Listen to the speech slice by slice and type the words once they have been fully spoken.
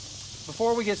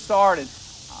before we get started,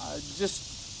 just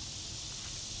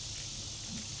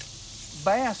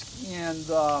bask in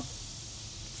the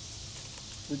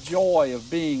joy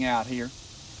of being out here.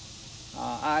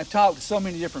 I've talked to so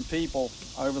many different people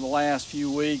over the last few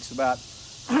weeks about,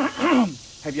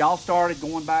 have y'all started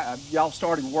going back, y'all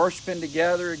started worshiping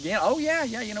together again? Oh yeah,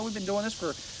 we've been doing this for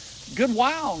a good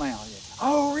while now.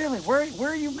 Oh really? Where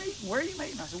are you meeting? Where are you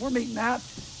meeting? I said, we're meeting out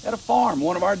at a farm.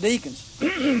 One of our deacons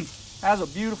has a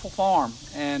beautiful farm,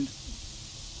 and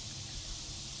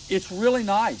it's really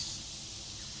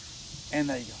nice. And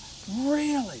they go,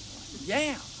 really?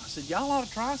 Yeah. I said, y'all ought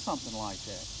to try something like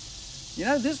that. You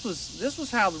know, this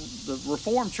was how the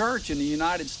Reformed Church in the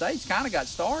United States kind of got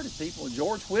started. People,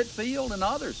 George Whitefield and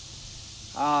others,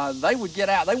 they would get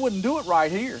out. They wouldn't do it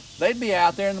right here. They'd be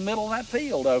out there in the middle of that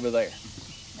field over there.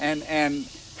 And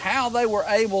how they were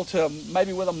able to,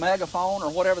 maybe with a megaphone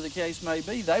or whatever the case may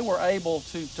be, they were able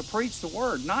to preach the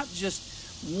word, not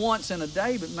just once in a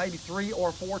day, but maybe 3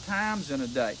 or 4 times in a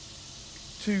day,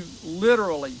 to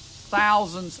literally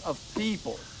thousands of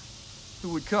people who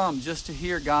would come just to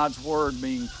hear God's word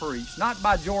being preached. Not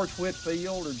by George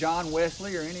Whitefield or John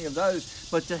Wesley or any of those,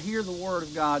 but to hear the word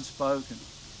of God spoken.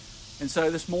 And so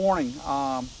this morning,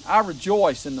 I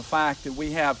rejoice in the fact that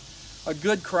we have a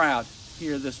good crowd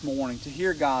here this morning to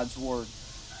hear God's word,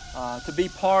 to be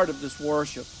part of this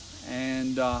worship,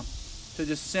 and to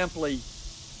just simply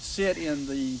sit in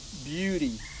the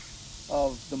beauty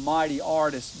of the mighty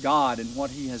artist God and what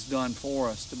He has done for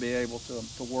us to be able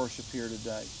to worship here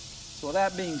today. So with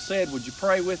that being said, would you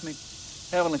pray with me?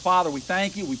 Heavenly Father, we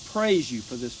thank you. We praise you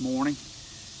for this morning.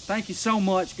 Thank you so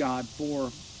much, God,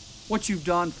 for what you've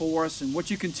done for us and what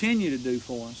you continue to do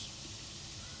for us.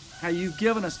 How you've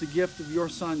given us the gift of your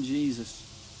Son, Jesus,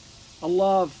 a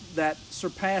love that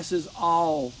surpasses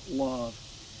all love.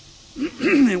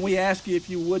 And we ask you,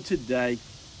 if you would today,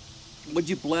 would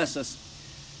you bless us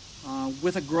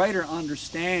with a greater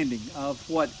understanding of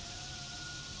what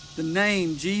the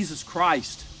name Jesus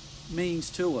Christ means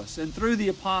to us. And through the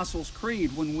Apostles'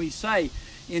 Creed, when we say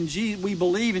we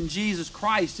believe in Jesus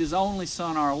Christ, His only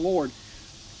Son, our Lord,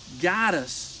 guide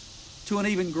us to an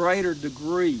even greater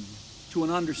degree, to an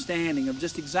understanding of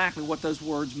just exactly what those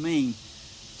words mean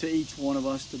to each one of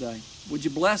us today. Would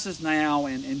you bless us now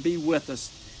and be with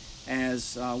us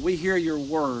as we hear your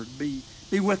word. Be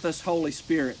with us, Holy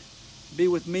Spirit. Be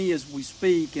with me as we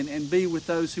speak, and be with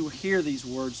those who hear these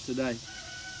words today.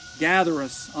 Gather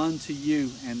us unto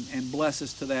you and bless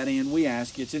us to that end, we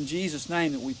ask you. It's in Jesus'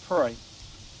 name that we pray.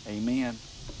 Amen.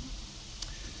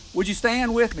 Would you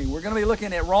stand with me? We're going to be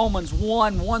looking at Romans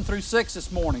 1 through 6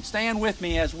 this morning. Stand with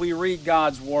me as we read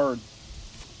God's Word.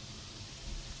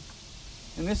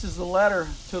 And this is the letter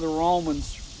to the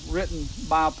Romans written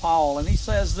by Paul. And he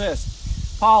says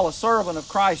this: Paul, a servant of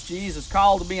Christ Jesus,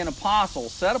 called to be an apostle,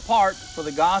 set apart for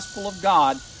the gospel of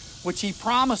God, which he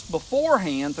promised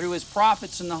beforehand through his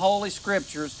prophets in the Holy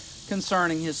Scriptures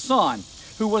concerning his Son,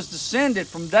 who was descended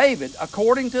from David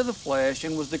according to the flesh,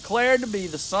 and was declared to be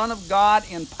the Son of God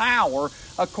in power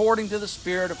according to the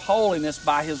Spirit of holiness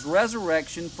by his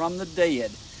resurrection from the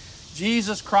dead,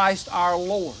 Jesus Christ our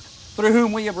Lord, through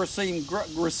whom we have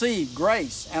received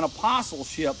grace and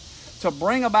apostleship to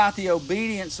bring about the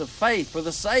obedience of faith for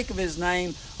the sake of His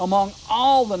name among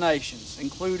all the nations,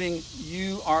 including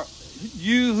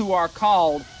you who are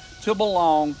called to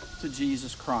belong to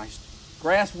Jesus Christ.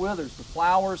 Grass withers, the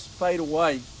flowers fade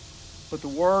away, but the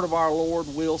word of our Lord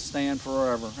will stand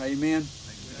forever. Amen.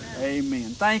 Amen.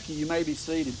 Thank you. You may be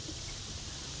seated.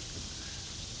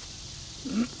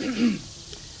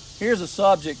 Here's a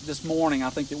subject this morning I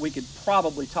think that we could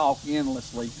probably talk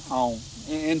endlessly on.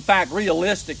 In fact,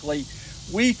 realistically,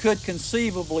 we could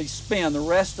conceivably spend the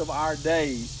rest of our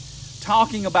days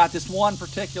talking about this one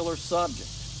particular subject.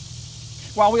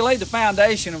 While we laid the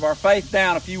foundation of our faith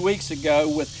down a few weeks ago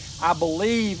with I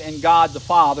believe in God the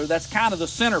Father, that's kind of the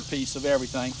centerpiece of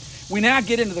everything, we now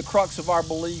get into the crux of our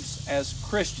beliefs as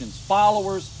Christians,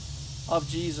 followers of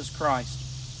Jesus Christ.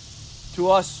 To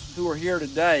us who are here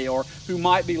today, or who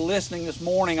might be listening this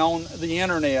morning on the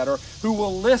internet, or who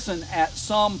will listen at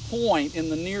some point in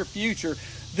the near future,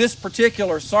 this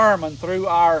particular sermon through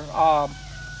our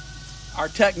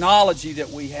technology that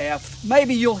we have,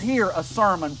 maybe you'll hear a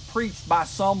sermon preached by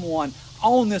someone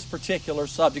on this particular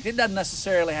subject. It doesn't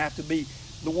necessarily have to be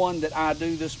the one that I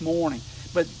do this morning,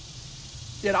 but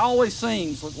it always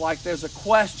seems like there's a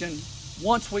question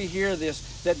once we hear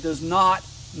this that does not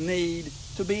need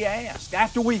to be asked.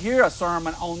 After we hear a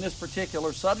sermon on this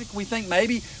particular subject, we think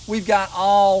maybe we've got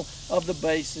all of the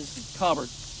bases covered.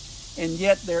 And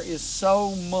yet there is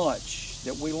so much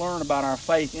that we learn about our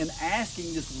faith in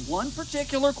asking this one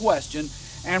particular question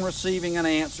and receiving an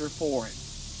answer for it.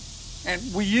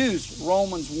 And we used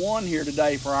Romans 1 here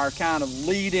today for our kind of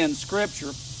lead-in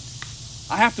scripture.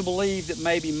 I have to believe that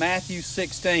maybe Matthew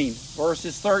 16,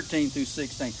 verses 13 through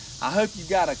 16. I hope you've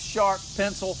got a sharp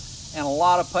pencil and a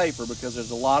lot of paper, because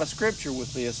there's a lot of scripture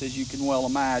with this, as you can well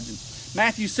imagine.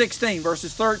 Matthew 16,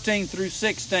 verses 13 through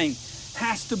 16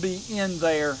 has to be in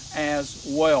there as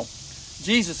well.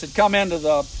 Jesus had come into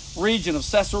the region of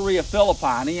Caesarea Philippi,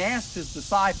 and he asked his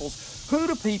disciples, "Who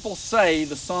do people say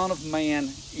the Son of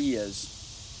Man is?"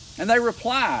 And they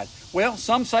replied, "Well,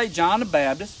 some say John the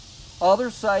Baptist,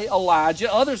 others say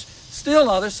Elijah, others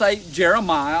say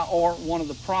Jeremiah or one of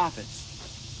the prophets."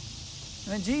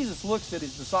 And then Jesus looks at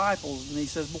his disciples and he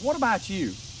says, "But what about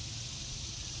you?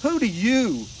 Who do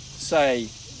you say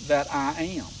that I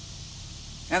am?"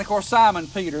 And of course, Simon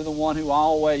Peter, the one who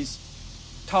always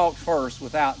talked first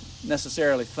without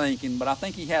necessarily thinking, but I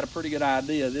think he had a pretty good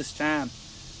idea this time.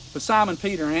 But Simon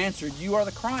Peter answered, "You are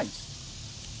the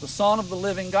Christ, the Son of the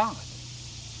living God."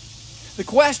 The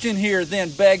question here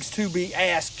then begs to be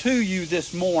asked to you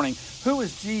this morning: who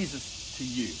is Jesus to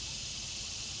you?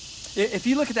 If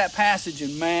you look at that passage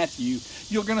in Matthew,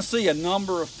 you're going to see a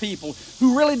number of people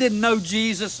who really didn't know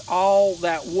Jesus all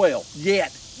that well,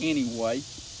 yet anyway.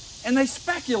 And they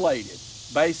speculated,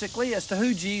 basically, as to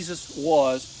who Jesus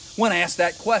was when asked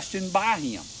that question by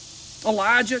him.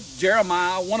 Elijah,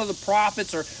 Jeremiah, one of the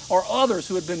prophets, or others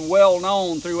who had been well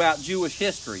known throughout Jewish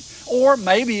history. Or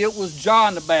maybe it was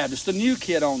John the Baptist, the new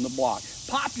kid on the block,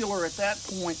 popular at that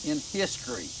point in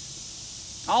history.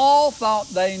 All thought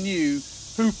they knew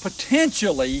who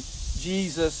potentially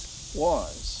Jesus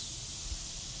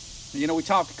was. You know, we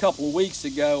talked a couple of weeks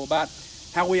ago about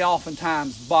how we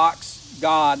oftentimes box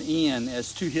God in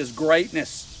as to his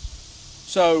greatness,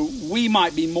 so we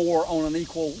might be more on an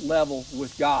equal level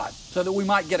with God, so that we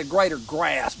might get a greater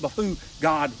grasp of who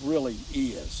God really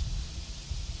is.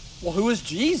 Well, who is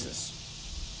Jesus?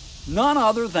 None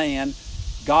other than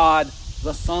God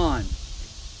the Son.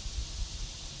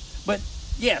 But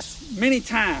yes, many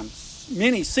times,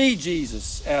 many see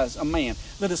Jesus as a man.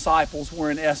 The disciples were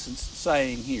in essence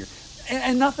saying here.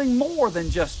 And nothing more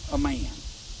than just a man.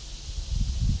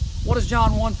 What does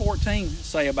John 1:14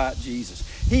 say about Jesus?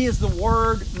 He is the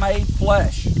Word made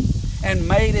flesh and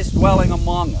made his dwelling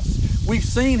among us. We've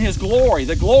seen his glory,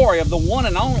 the glory of the one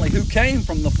and only who came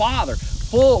from the Father,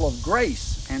 full of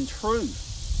grace and truth.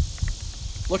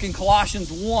 Look in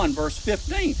Colossians 1, verse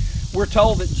 15. We're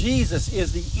told that Jesus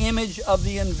is the image of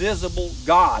the invisible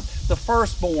God, the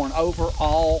firstborn over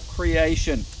all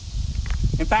creation.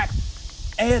 In fact,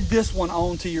 add this one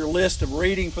onto your list of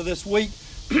reading for this week.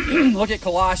 Look at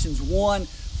Colossians 1,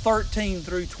 13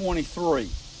 through 23.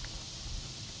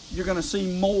 You're going to see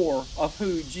more of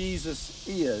who Jesus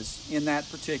is in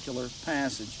that particular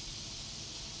passage.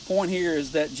 The point here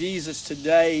is that Jesus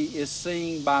today is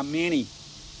seen by many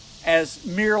as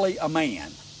merely a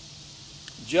man,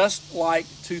 just like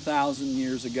 2,000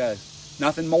 years ago.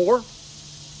 Nothing more,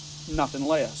 nothing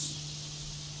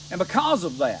less. And because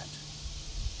of that,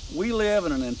 we live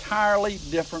in an entirely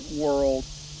different world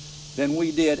than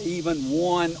we did even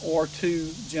 1 or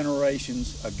 2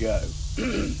 generations ago.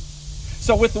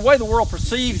 So with the way the world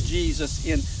perceives Jesus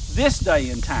in this day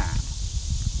and time,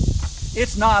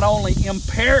 it's not only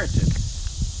imperative,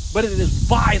 but it is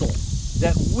vital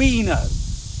that we know,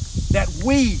 that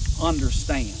we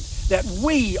understand, that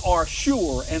we are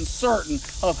sure and certain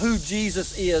of who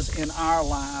Jesus is in our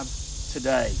lives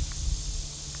today.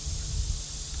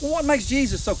 Well, what makes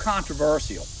Jesus so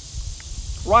controversial?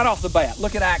 Right off the bat,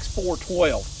 look at Acts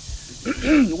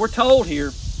 4:12. We're told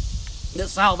here that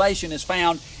salvation is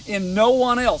found in no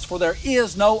one else, for there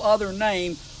is no other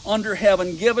name under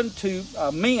heaven given to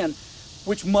men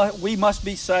which we must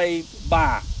be saved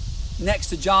by. Next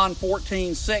to John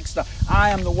 14:6, the "I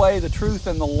am the way, the truth,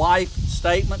 and the life"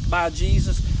 statement by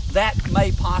Jesus, that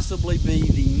may possibly be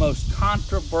the most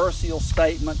controversial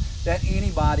statement that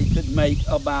anybody could make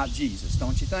about Jesus,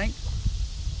 don't you think?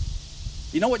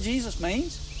 You know what Jesus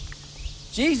means?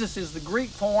 Jesus is the Greek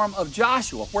form of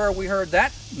Joshua, where we heard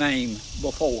that name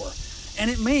before. And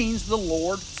it means the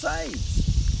Lord saves.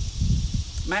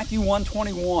 Matthew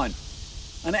 1:21,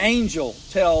 an angel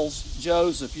tells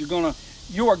Joseph,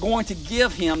 you are going to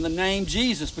give him the name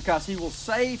Jesus because he will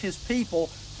save his people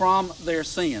from their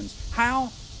sins.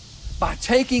 How? By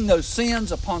taking those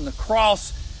sins upon the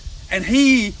cross, and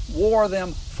he wore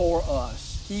them for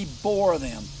us. He bore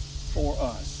them for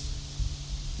us.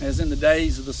 As in the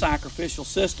days of the sacrificial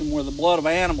system where the blood of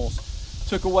animals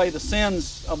took away the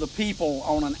sins of the people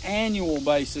on an annual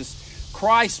basis,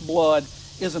 Christ's blood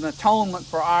is an atonement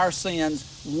for our sins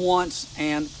once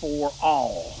and for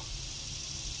all.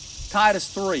 Titus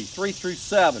 3 through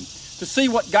 7. To see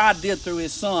what God did through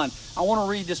His Son. I want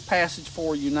to read this passage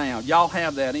for you now. Y'all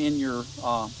have that in your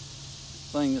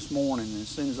thing this morning. And as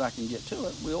soon as I can get to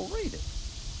it, we'll read it.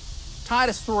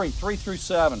 Titus 3 through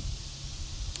 7.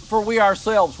 For we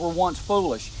ourselves were once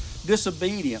foolish,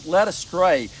 disobedient, led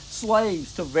astray,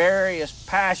 slaves to various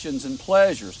passions and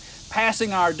pleasures,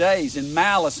 passing our days in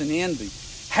malice and envy,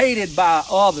 hated by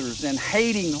others and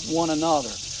hating one another.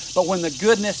 But when the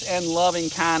goodness and loving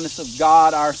kindness of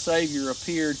God our Savior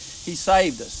appeared, He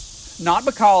saved us, not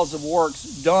because of works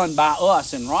done by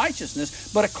us in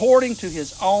righteousness, but according to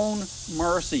His own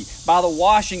mercy, by the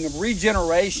washing of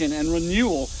regeneration and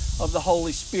renewal of the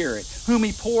Holy Spirit, whom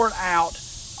He poured out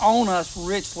on us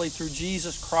richly through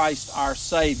Jesus Christ our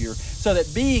Savior, so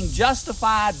that being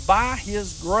justified by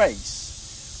His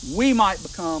grace, we might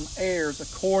become heirs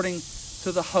according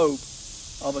to the hope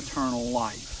of eternal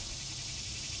life.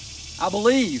 I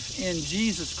believe in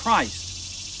Jesus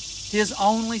Christ, His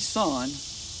only Son,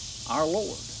 our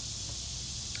Lord.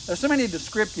 There's so many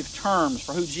descriptive terms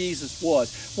for who Jesus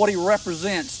was, what He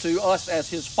represents to us as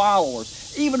His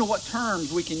followers, even what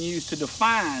terms we can use to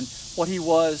define what He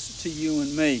was to you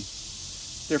and me.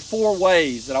 There are 4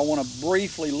 ways that I want to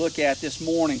briefly look at this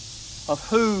morning of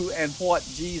who and what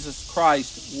Jesus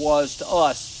Christ was to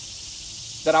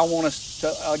us that I want us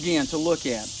to, again, to look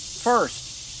at. First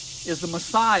is the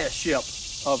Messiahship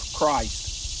of Christ.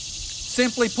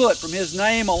 Simply put, from His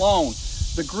name alone,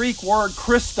 the Greek word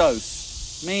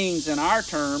Christos means, in our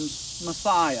terms,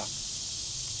 Messiah.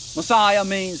 Messiah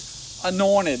means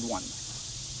anointed one.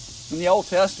 In the Old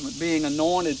Testament, being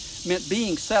anointed meant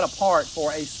being set apart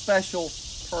for a special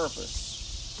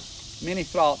purpose. Many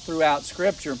throughout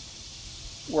Scripture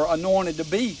were anointed to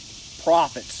be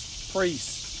prophets,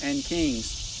 priests, and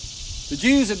kings. The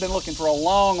Jews had been looking for a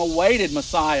long-awaited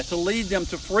Messiah to lead them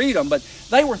to freedom, but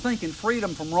they were thinking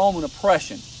freedom from Roman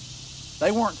oppression.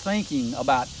 They weren't thinking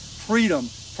about freedom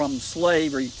from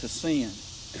slavery to sin.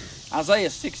 Isaiah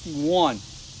 61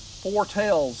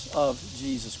 foretells of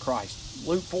Jesus Christ.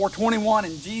 Luke 4:21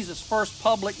 in Jesus' first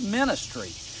public ministry.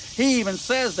 He even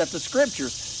says that the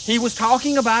Scriptures, he was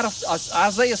talking about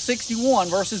Isaiah 61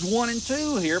 verses 1 and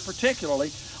 2 here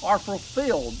particularly, are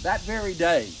fulfilled that very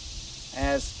day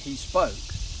as he spoke.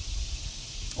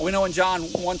 We know in John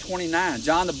 1:29,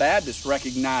 John the Baptist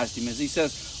recognized him as he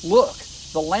says, "Look,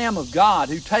 the Lamb of God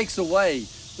who takes away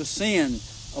the sin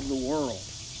of the world."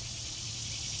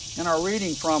 In our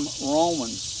reading from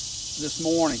Romans this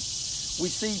morning, we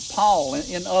see Paul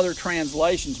in other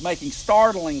translations making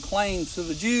startling claims to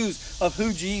the Jews of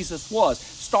who Jesus was.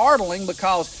 Startling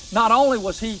because not only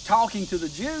was he talking to the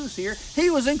Jews here, he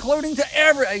was including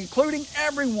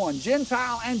everyone,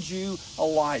 Gentile and Jew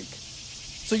alike.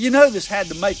 So you know this had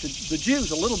to make the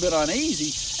Jews a little bit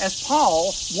uneasy, as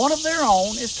Paul, one of their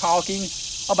own, is talking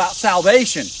about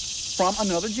salvation from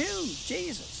another Jew,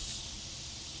 Jesus.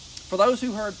 For those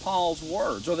who heard Paul's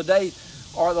words, or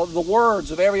the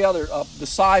words of every other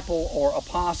disciple or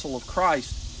apostle of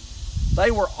Christ,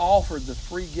 they were offered the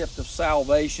free gift of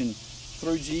salvation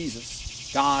through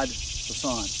Jesus, God the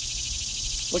Son.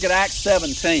 Look at Acts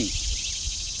 17,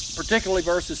 particularly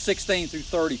verses 16 through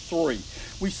 33.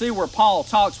 We see where Paul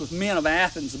talks with men of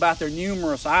Athens about their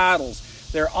numerous idols,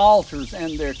 their altars,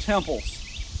 and their temples.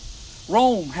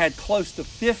 Rome had close to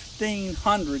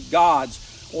 1,500 gods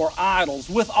or idols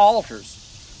with altars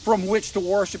from which to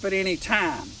worship at any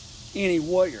time,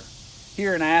 anywhere.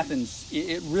 Here in Athens,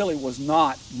 it really was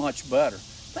not much better.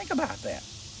 Think about that.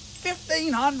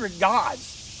 1,500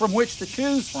 gods from which to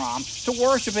choose from to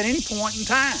worship at any point in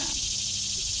time.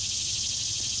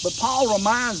 But Paul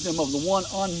reminds them of the one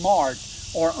unmarked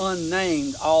or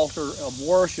unnamed altar of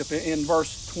worship in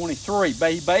verse 23.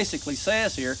 He basically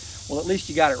says here, well, at least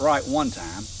you got it right one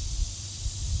time.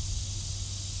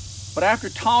 But after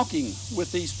talking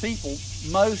with these people,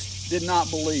 most did not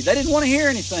believe. They didn't want to hear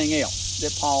anything else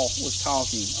that Paul was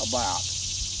talking about.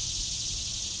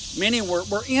 Many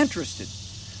were interested.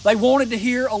 They wanted to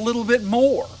hear a little bit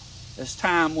more as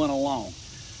time went along.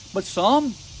 But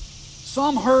some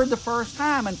heard the first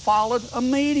time and followed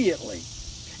immediately.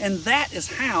 And that is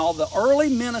how the early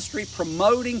ministry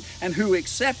promoting and who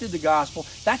accepted the gospel,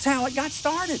 that's how it got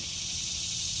started.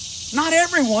 Not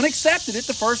everyone accepted it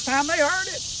the first time they heard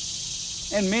it.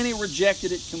 And many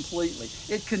rejected it completely.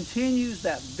 It continues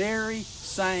that very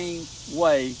same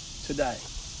way today.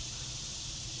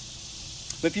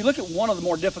 But if you look at one of the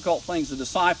more difficult things the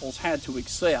disciples had to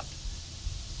accept,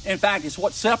 in fact, it's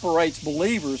what separates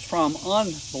believers from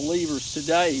unbelievers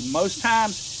today. Most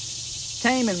times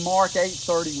came in Mark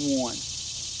 8:31.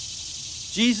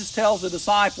 Jesus tells the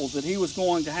disciples that he was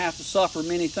going to have to suffer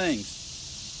many things.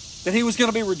 that he was going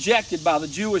to be rejected by the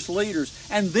Jewish leaders,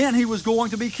 and then he was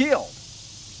going to be killed,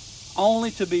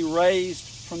 only to be raised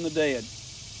from the dead.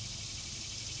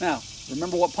 Now,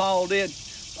 remember what Paul did,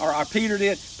 or Peter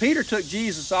did? Peter took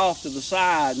Jesus off to the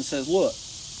side and says, look,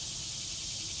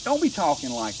 don't be talking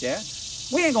like that.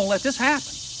 We ain't going to let this happen.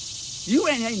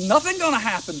 Ain't nothing going to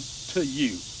happen to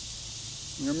you.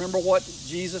 You remember what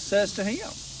Jesus says to him?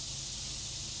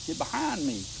 Get behind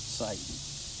me, Satan.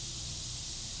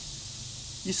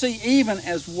 You see, even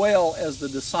as well as the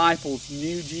disciples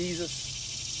knew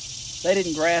Jesus, they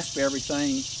didn't grasp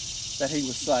everything that he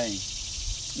was saying.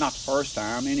 Not the first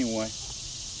time, anyway.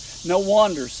 No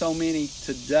wonder so many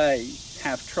today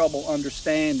have trouble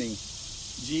understanding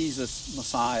Jesus'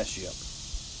 messiahship.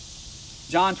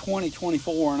 John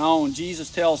 20:24 and on, Jesus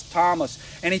tells Thomas,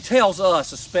 and he tells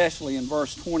us especially in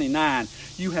verse 29,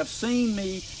 you have seen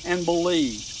me and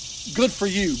believed. Good for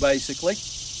you, basically.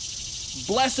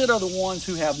 Blessed are the ones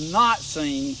who have not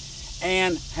seen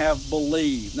and have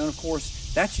believed. And of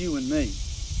course, that's you and me.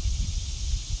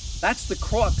 That's the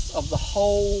crux of the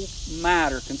whole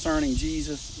matter concerning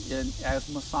Jesus as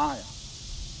Messiah.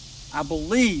 I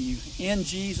believe in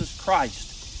Jesus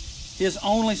Christ, His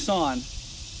only Son,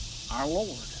 our Lord.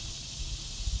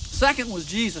 Second was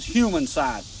Jesus' human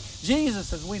side.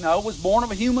 Jesus, as we know, was born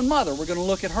of a human mother. We're going to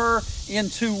look at her in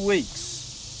 2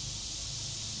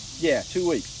 weeks. Yeah, 2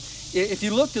 weeks. If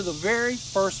you look to the very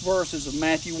first verses of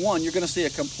Matthew 1, you're going to see a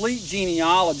complete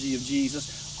genealogy of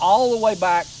Jesus all the way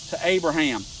back to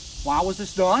Abraham. Why was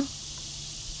this done?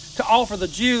 To offer the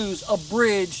Jews a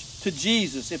bridge to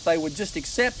Jesus if they would just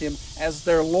accept Him as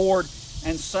their Lord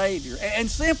and Savior. And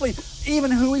simply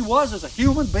even who He was as a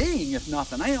human being, if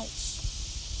nothing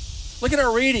else. Look at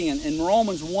our reading in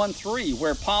Romans 1:3,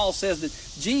 where Paul says that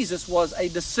Jesus was a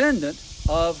descendant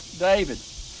of David.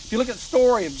 If you look at the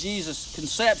story of Jesus'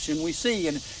 conception, we see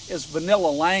in as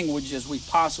vanilla language as we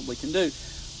possibly can do.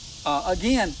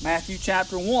 Again, Matthew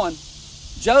chapter 1,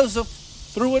 Joseph,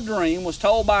 through a dream, was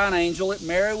told by an angel that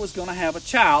Mary was going to have a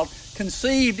child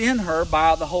conceived in her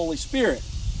by the Holy Spirit.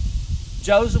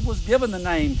 Joseph was given the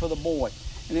name for the boy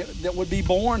that would be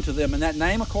born to them. And that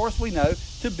name, of course, we know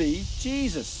to be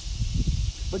Jesus.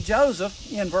 But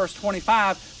Joseph, in verse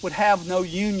 25, would have no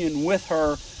union with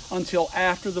her until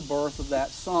after the birth of that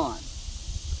son.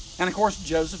 And, of course,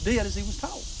 Joseph did as he was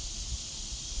told.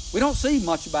 We don't see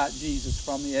much about Jesus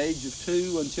from the age of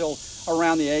 2 until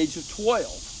around the age of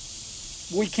 12.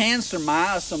 We can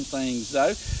surmise some things,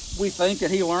 though. We think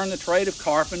that he learned the trade of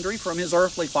carpentry from his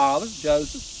earthly father,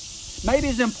 Joseph. Maybe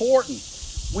it's important.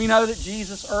 We know that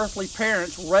Jesus' earthly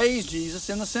parents raised Jesus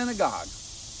in the synagogue.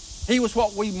 He was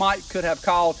what we could have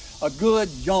called a good,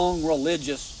 young,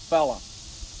 religious fellow.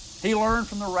 He learned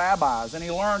from the rabbis, and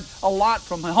he learned a lot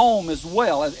from home as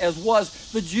well, as was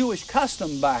the Jewish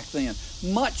custom back then.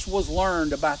 Much was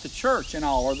learned about the church and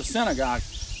all, or the synagogue,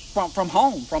 from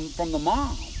home, from the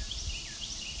mom.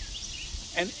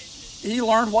 And he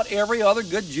learned what every other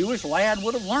good Jewish lad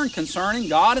would have learned concerning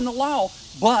God and the law,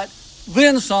 but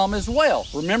then some as well.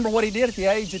 Remember what he did at the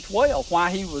age of 12, why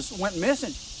he went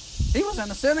missing. He was in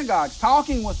the synagogues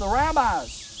talking with the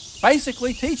rabbis,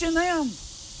 basically teaching them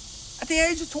at the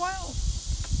age of 12.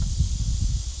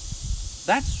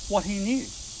 That's what he knew.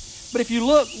 But if you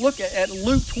look at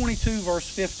Luke 22, verse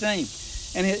 15,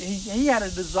 and he had a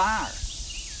desire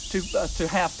to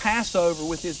have Passover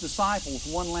with his disciples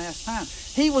one last time.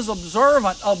 He was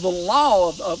observant of the law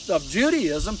of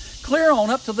Judaism clear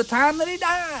on up to the time that he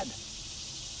died.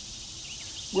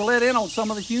 We're let in on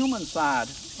some of the human side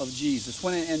of Jesus.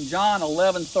 When in John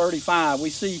 11:35, we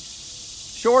see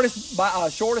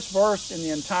shortest verse in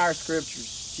the entire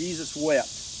Scriptures. Jesus wept.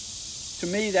 To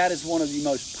me, that is one of the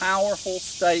most powerful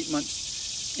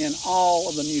statements in all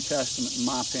of the New Testament, in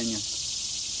my opinion.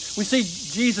 We see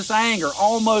Jesus' anger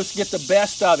almost get the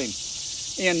best of him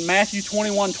in Matthew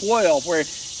 21:12, where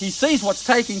he sees what's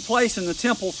taking place in the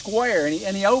temple square,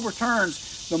 and he overturns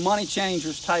the money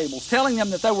changers' tables, telling them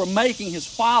that they were making his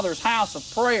Father's house of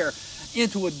prayer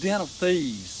into a den of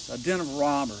thieves, a den of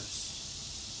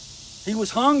robbers. He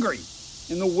was hungry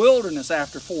in the wilderness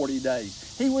after 40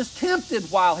 days. He was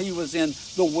tempted while he was in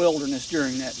the wilderness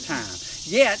during that time.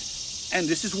 Yet, and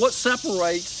this is what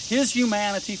separates his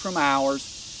humanity from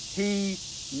ours, he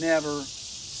never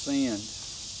sinned.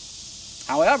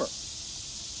 However,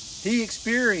 he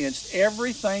experienced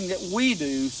everything that we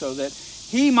do so that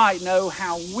he might know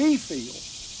how we feel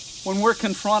when we're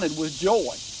confronted with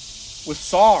joy, with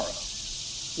sorrow,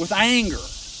 with anger,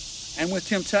 and with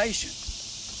temptation.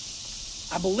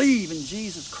 I believe in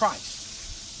Jesus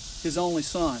Christ, His only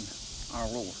Son, our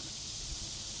Lord.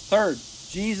 Third,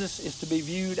 Jesus is to be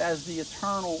viewed as the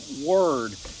eternal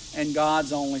Word and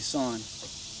God's only Son.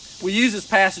 We used this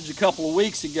passage a couple of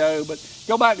weeks ago, but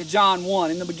go back to John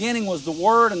 1. In the beginning was the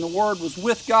Word, and the Word was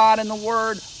with God, and the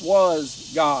Word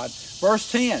was God.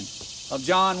 Verse 10 of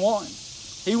John 1.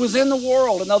 He was in the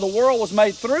world, and though the world was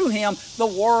made through him, the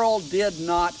world did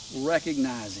not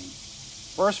recognize him.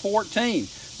 Verse 14.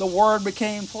 The Word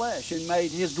became flesh and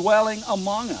made his dwelling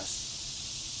among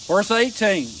us. Verse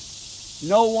 18.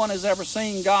 No one has ever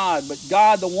seen God, but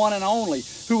God, the one and only,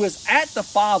 who is at the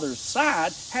Father's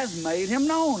side, has made him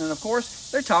known. And of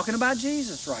course, they're talking about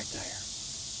Jesus right there.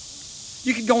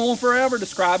 You could go on forever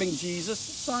describing Jesus'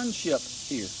 sonship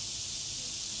here.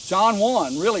 John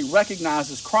 1 really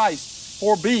recognizes Christ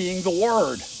for being the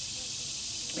Word.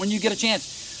 When you get a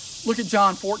chance, look at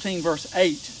John 14, verse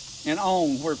 8 and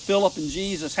on, where Philip and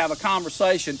Jesus have a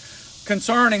conversation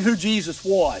concerning who Jesus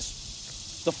was.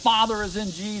 The Father is in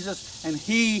Jesus, and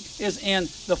He is in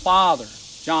the Father.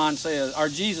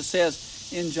 Jesus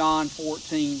says in John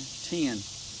 14:10,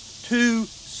 two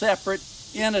separate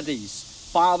entities,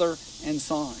 Father and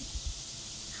Son.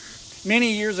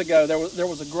 Many years ago, there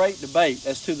was a great debate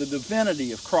as to the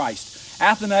divinity of Christ.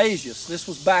 Athanasius, this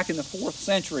was back in the 4th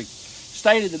century,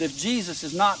 stated that if Jesus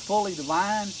is not fully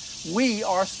divine, we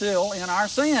are still in our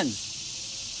sins.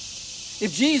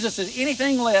 If Jesus is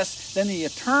anything less than the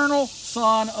eternal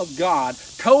Son of God,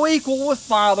 co-equal with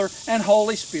Father and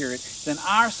Holy Spirit, then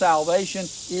our salvation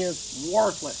is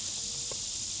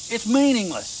worthless. It's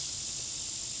meaningless.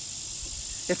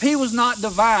 If He was not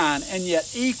divine and yet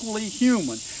equally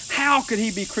human, how could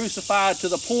He be crucified to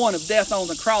the point of death on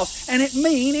the cross and it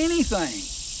mean anything?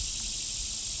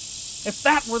 If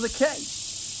that were the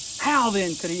case, how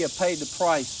then could He have paid the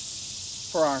price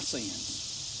for our sins?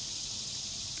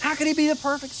 How could He be the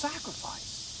perfect sacrifice?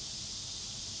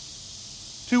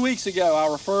 2 weeks ago,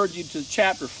 I referred you to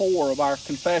chapter 4 of our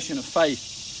Confession of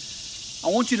Faith. I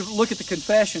want you to look at the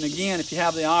confession again if you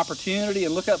have the opportunity,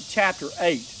 and look up chapter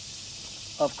 8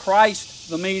 of Christ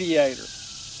the Mediator.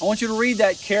 I want you to read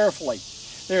that carefully.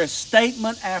 There is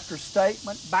statement after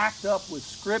statement backed up with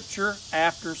Scripture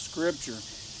after Scripture.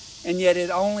 And yet it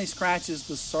only scratches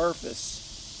the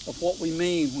surface of what we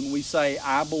mean when we say,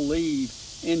 I believe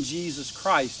in Jesus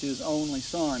Christ, His only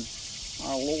Son,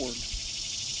 our Lord.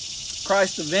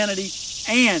 Christ's divinity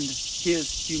and His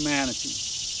humanity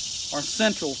are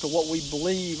central to what we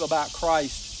believe about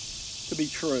Christ to be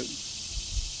true.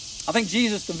 I think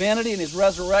Jesus' divinity and His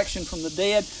resurrection from the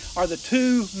dead are the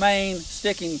two main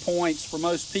sticking points for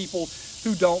most people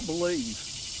who don't believe.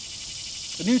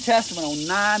 The New Testament on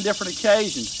 9 different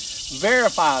occasions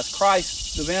verifies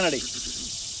Christ's divinity.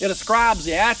 It ascribes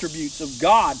the attributes of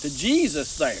God to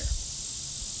Jesus there.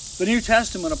 The New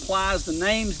Testament applies the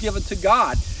names given to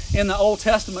God in the Old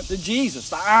Testament to Jesus,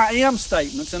 the I am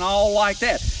statements and all like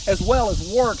that, as well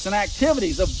as works and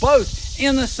activities of both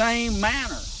in the same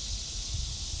manner.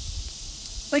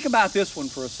 Think about this one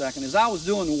for a second. As I was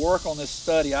doing the work on this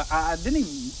study, I didn't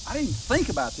even think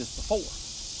about this before.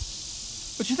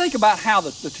 But you think about how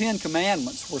the Ten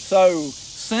Commandments were so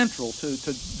central to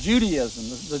Judaism,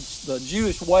 the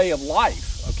Jewish way of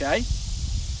life, okay?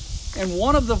 And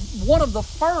one of the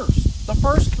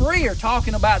first 3 are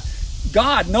talking about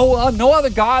God, no other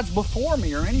gods before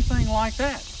me or anything like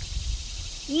that.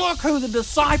 Look who the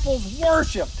disciples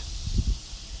worshiped.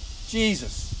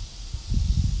 Jesus.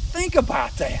 Think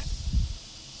about that.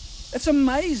 It's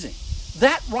amazing.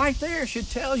 That right there should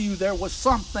tell you there was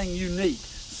something unique,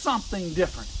 something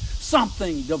different,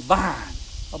 something divine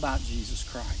about Jesus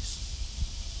Christ.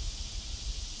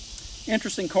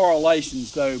 Interesting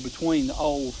correlations, though, between the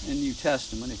Old and New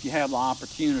Testament, if you have the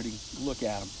opportunity to look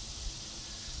at them.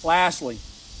 Lastly,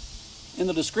 in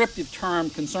the descriptive term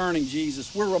concerning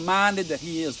Jesus, we're reminded that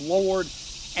He is Lord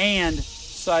and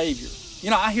Savior. You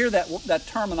know, I hear that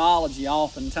terminology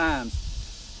oftentimes,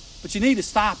 but you need to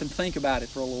stop and think about it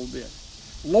for a little bit.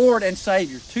 Lord and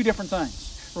Savior, 2 different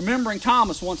things. Remembering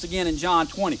Thomas once again in John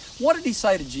 20. What did he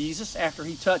say to Jesus after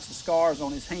he touched the scars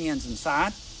on his hands and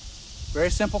side?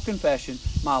 Very simple confession,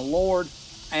 my Lord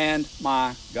and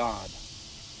my God.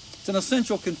 It's an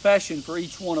essential confession for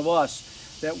each one of us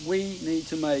that we need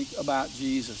to make about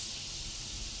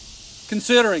Jesus.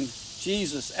 Considering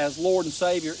Jesus as Lord and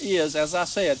Savior is, as I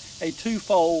said, a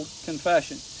twofold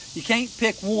confession. You can't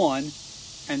pick one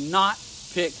and not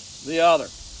pick the other.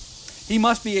 He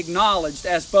must be acknowledged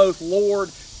as both Lord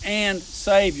and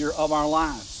Savior of our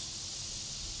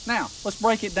lives. Now, let's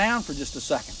break it down for just a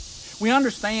second. We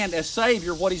understand as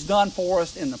Savior what He's done for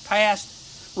us in the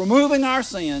past, removing our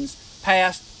sins,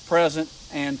 past, present,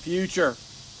 and future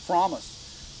from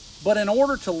us. But in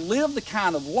order to live the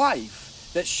kind of life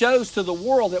that shows to the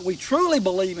world that we truly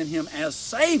believe in Him as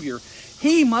Savior,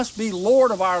 He must be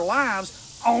Lord of our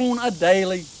lives on a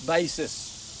daily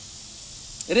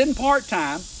basis. It isn't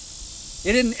part-time.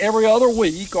 It isn't every other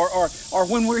week or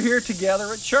when we're here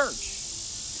together at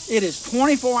church. It is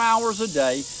 24 hours a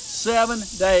day, 7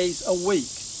 days a week.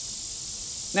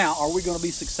 Now, are we going to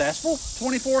be successful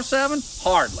 24/7?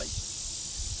 Hardly.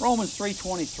 Romans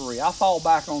 3:23. I fall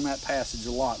back on that passage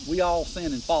a lot. We all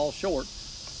sin and fall short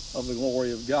of the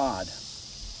glory of God.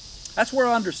 That's where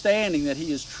understanding that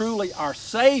He is truly our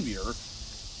Savior,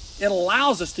 it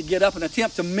allows us to get up and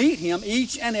attempt to meet Him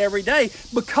each and every day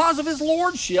because of His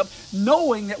Lordship,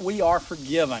 knowing that we are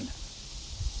forgiven.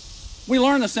 We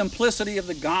learn the simplicity of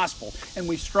the gospel, and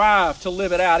we strive to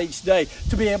live it out each day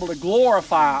to be able to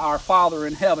glorify our Father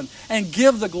in heaven and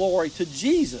give the glory to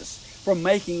Jesus for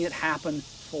making it happen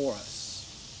for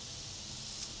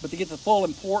us. But to get the full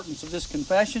importance of this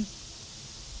confession,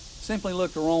 simply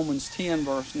look to Romans 10,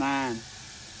 verse 9.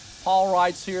 Paul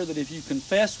writes here that if you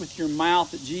confess with your mouth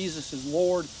that Jesus is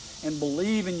Lord and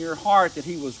believe in your heart that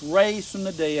He was raised from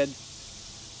the dead,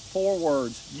 4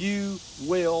 words, you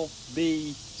will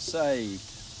be saved.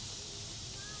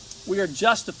 We are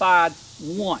justified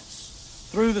once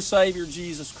through the Savior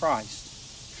Jesus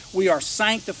Christ. We are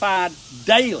sanctified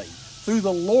daily through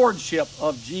the Lordship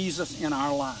of Jesus in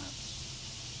our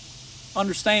lives.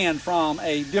 Understand from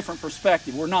a different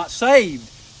perspective, we're not saved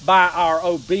by our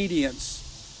obedience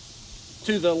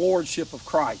to the Lordship of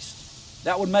Christ.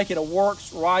 That would make it a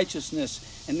works righteousness,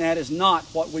 and that is not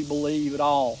what we believe at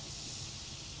all.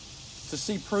 To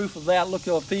see proof of that, look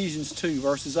at Ephesians 2,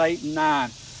 verses 8 and 9.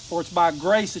 For it's by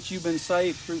grace that you've been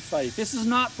saved through faith. This is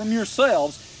not from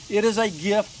yourselves. It is a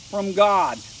gift from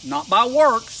God, not by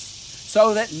works,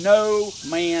 so that no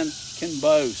man can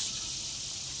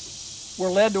boast.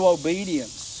 We're led to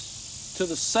obedience to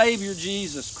the Savior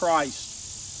Jesus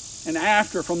Christ. And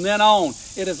from then on,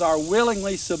 it is our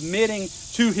willingly submitting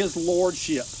to His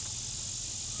Lordship.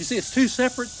 You see, it's 2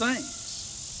 separate things.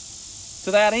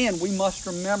 To that end, we must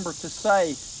remember to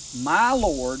say, my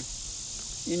Lord,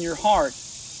 in your heart,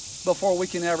 before we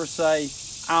can ever say,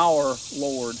 our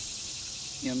Lord,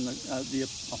 in the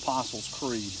Apostles'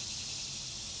 Creed.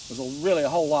 There's really a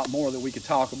whole lot more that we could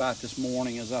talk about this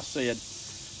morning, as I said.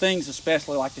 Things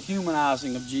especially like the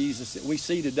humanizing of Jesus that we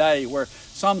see today, where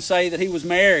some say that He was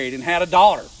married and had a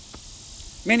daughter.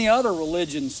 Many other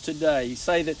religions today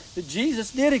say that Jesus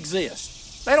did exist.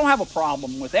 They don't have a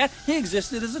problem with that. He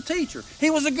existed as a teacher. He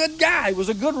was a good guy. He was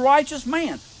a good, righteous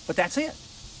man. But that's it.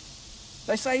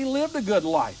 They say He lived a good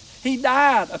life. He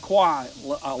died a quiet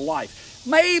life.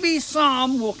 Maybe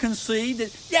some will concede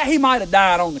that, yeah, He might have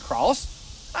died on the cross.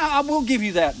 I will give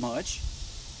you that much.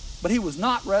 But He was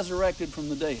not resurrected from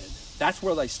the dead. That's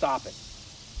where they stop it.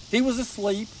 He was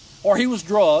asleep, or He was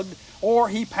drugged, or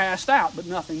He passed out, but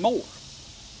nothing more.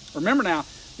 Remember now,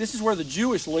 this is where the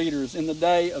Jewish leaders in the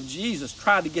day of Jesus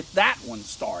tried to get that one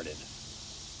started.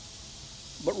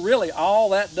 But really, all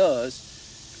that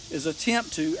does is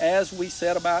attempt to, as we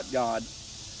said about God,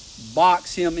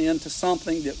 box Him into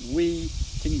something that we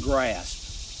can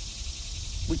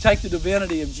grasp. We take the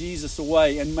divinity of Jesus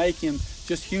away and make Him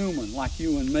just human, like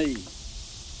you and me.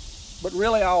 But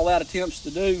really, all that attempts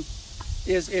to do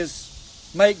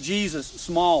is make Jesus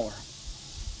smaller.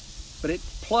 But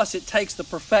plus it takes the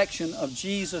perfection of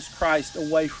Jesus Christ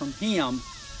away from Him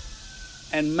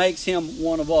and makes Him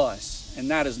one of us. And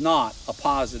that is not a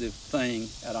positive thing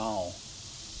at all.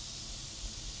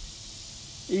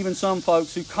 Even some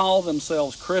folks who call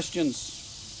themselves Christians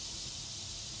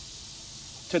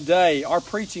today are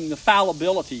preaching the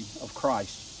fallibility of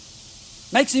Christ.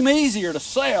 Makes Him easier to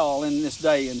sell in this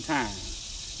day and time.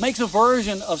 Makes a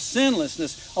version of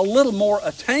sinlessness a little more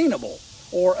attainable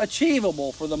or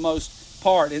achievable for the most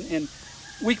part. And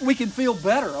we can feel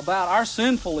better about our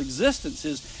sinful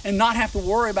existences and not have to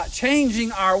worry about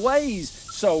changing our ways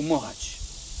so much.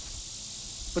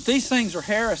 But these things are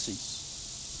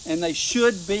heresies, and they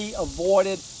should be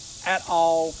avoided at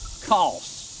all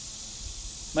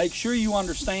costs. Make sure you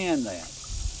understand that.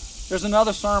 There's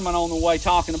another sermon on the way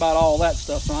talking about all that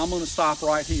stuff, so I'm going to stop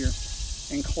right here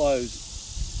and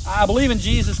close. I believe in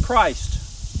Jesus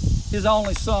Christ, His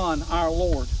only Son, our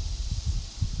Lord.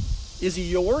 Is He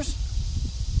yours?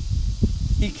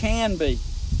 He can be.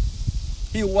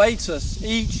 He awaits us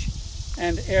each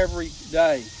and every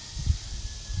day.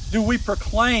 Do we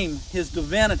proclaim His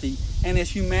divinity and His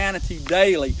humanity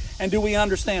daily? And do we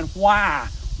understand why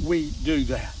we do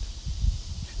that?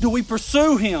 Do we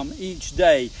pursue Him each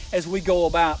day as we go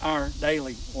about our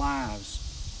daily lives?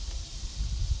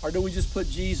 Or do we just put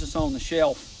Jesus on the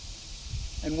shelf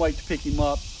and wait to pick Him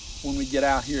up when we get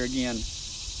out here again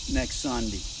next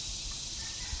Sunday.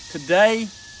 Today,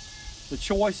 the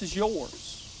choice is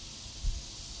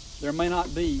yours. There may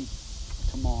not be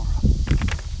tomorrow.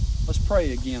 Let's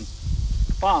pray again.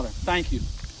 Father, thank you.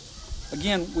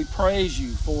 Again, we praise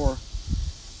you for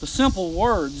the simple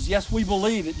words. Yes, we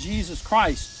believe that Jesus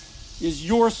Christ is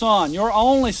your Son, your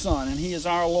only Son, and He is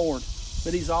our Lord,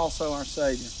 but He's also our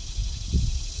Savior.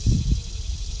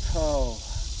 Oh,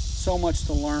 so much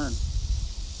to learn,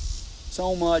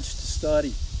 so much to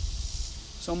study,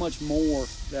 so much more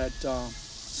that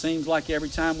seems like every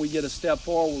time we get a step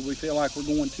forward, we feel like we're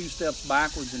going 2 steps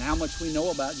backwards in how much we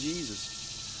know about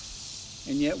Jesus.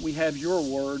 And yet we have your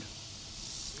word,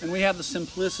 and we have the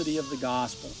simplicity of the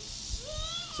gospel.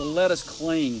 So let us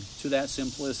cling to that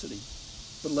simplicity,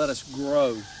 but let us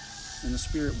grow in the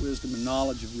spirit, wisdom, and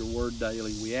knowledge of your word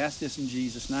daily. We ask this in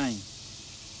Jesus' name.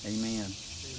 Amen.